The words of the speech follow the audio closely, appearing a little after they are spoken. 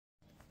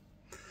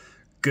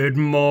Good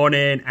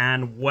morning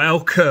and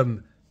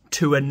welcome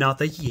to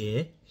another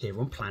year here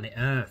on planet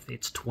Earth.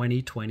 It's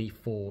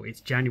 2024.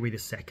 It's January the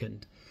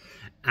 2nd.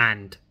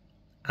 And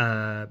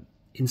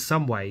in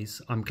some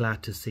ways, I'm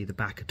glad to see the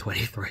back of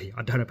 23.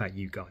 I don't know about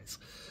you guys,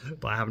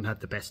 but I haven't had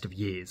the best of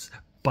years.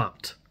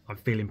 But I'm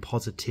feeling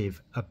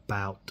positive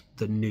about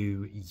the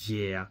new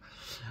year.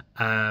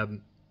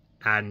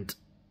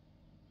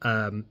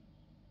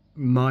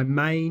 My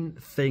main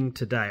thing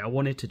today, I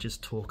wanted to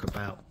just talk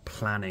about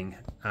planning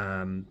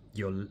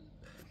your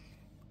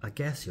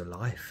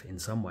life in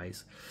some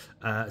ways.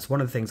 It's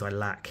one of the things I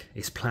lack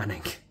is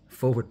planning,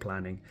 forward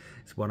planning.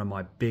 It's one of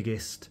my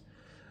biggest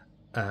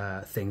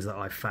things that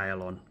I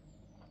fail on.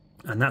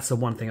 And that's the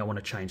one thing I want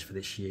to change for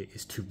this year,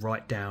 is to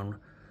write down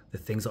the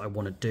things that I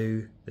want to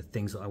do, the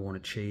things that I want to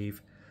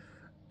achieve.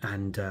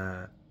 And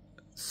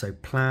so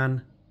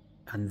plan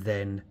and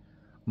then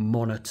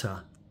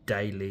monitor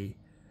daily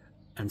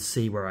and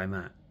see where I'm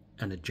at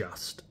and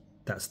adjust.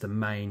 That's the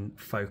main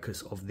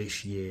focus of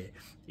this year,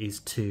 is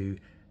to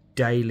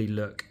daily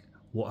look,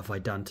 what have I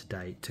done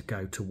today to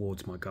go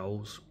towards my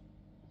goals,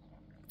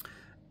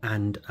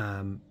 and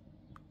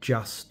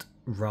just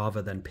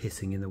rather than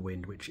pissing in the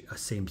wind, which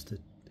seems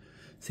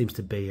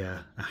to be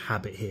a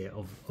habit here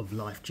of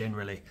life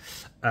generally.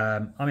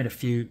 I've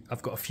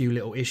got a few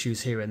little issues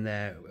here and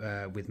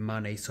there with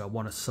money, so I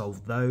want to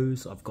solve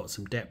those. I've got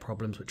some debt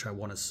problems which I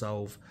want to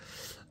solve,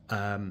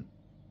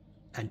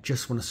 and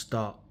just want to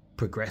start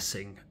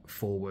progressing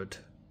forward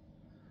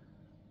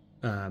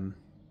in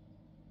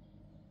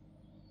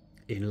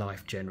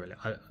life generally.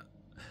 I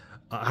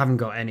haven't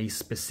got any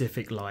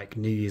specific like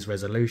New Year's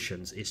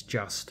resolutions. It's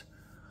just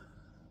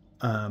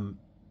I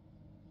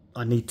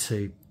need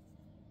to,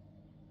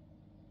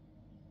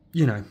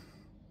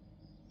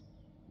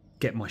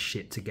 get my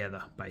shit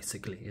together,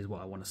 basically, is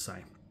what I want to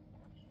say.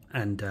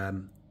 And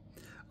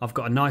I've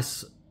got a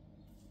nice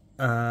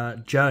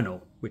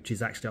journal, which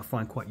is actually I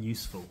find quite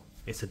useful.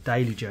 It's a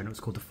daily journal. It's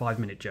called the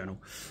 5-minute journal,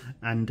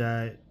 and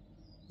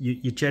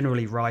you're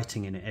generally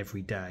writing in it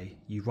every day.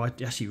 You write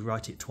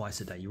it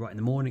twice a day. You write in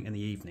the morning and the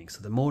evening.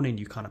 So the morning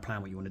you kind of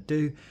plan what you want to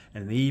do,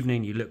 and in the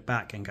evening you look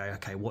back and go,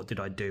 okay, what did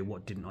I do?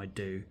 What didn't I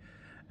do?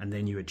 And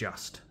then you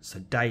adjust. So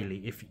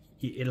daily, if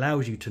it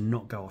allows you to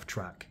not go off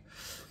track.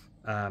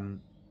 The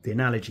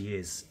analogy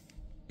is,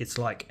 it's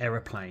like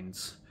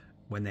aeroplanes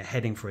when they're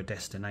heading for a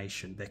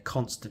destination. They're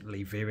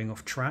constantly veering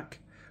off track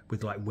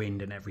with like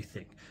wind and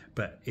everything,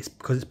 but it's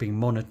because it's being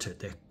monitored.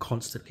 They're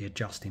constantly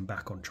adjusting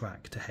back on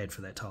track to head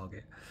for their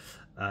target.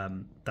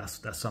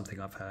 That's something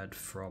I've heard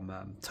from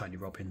Tony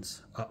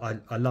Robbins. I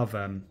love.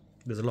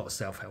 There's a lot of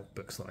self-help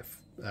books that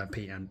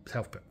and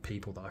self-help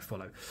people that I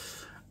follow,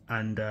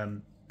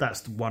 and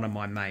that's one of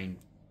my main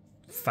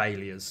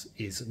failures,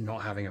 is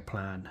not having a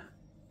plan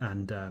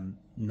and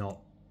not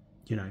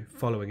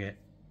following it,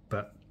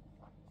 but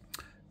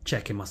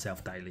checking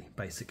myself daily,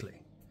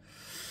 basically.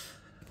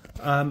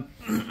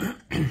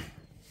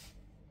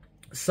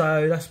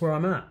 So that's where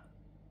I'm at.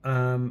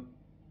 I'm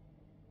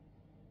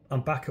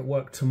back at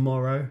work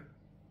tomorrow,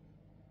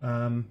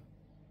 and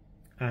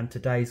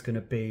today's going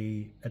to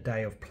be a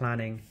day of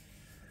planning,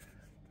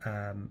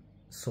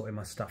 sorting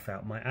my stuff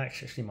out.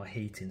 Actually my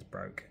heating's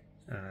broke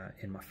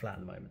in my flat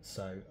at the moment,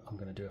 so I'm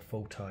going to do a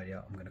full tidy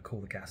up. I'm going to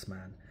call the gas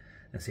man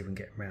and see if we can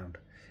get him round.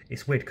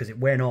 It's weird because it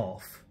went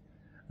off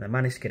and I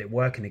managed to get it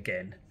working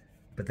again,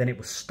 but then it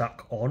was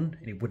stuck on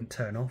and it wouldn't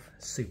turn off.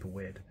 Super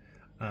weird.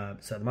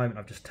 So at the moment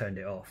I've just turned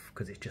it off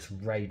because it's just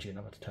raging.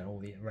 I've had to turn all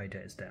the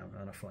radiators down,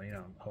 and I thought,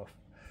 I'm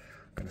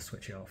going to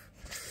switch it off.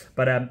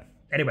 But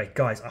anyway,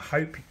 guys, I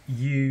hope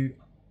you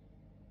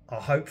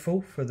are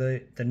hopeful for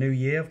the new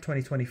year of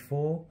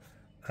 2024,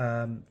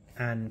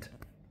 and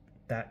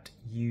that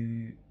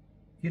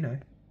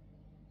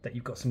that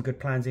you've got some good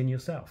plans in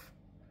yourself.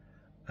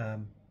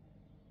 And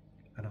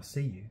I'll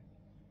see you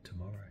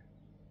tomorrow.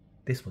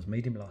 This was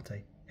Medium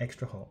Latte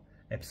Extra Hot,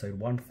 episode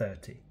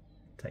 130.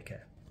 Take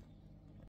care.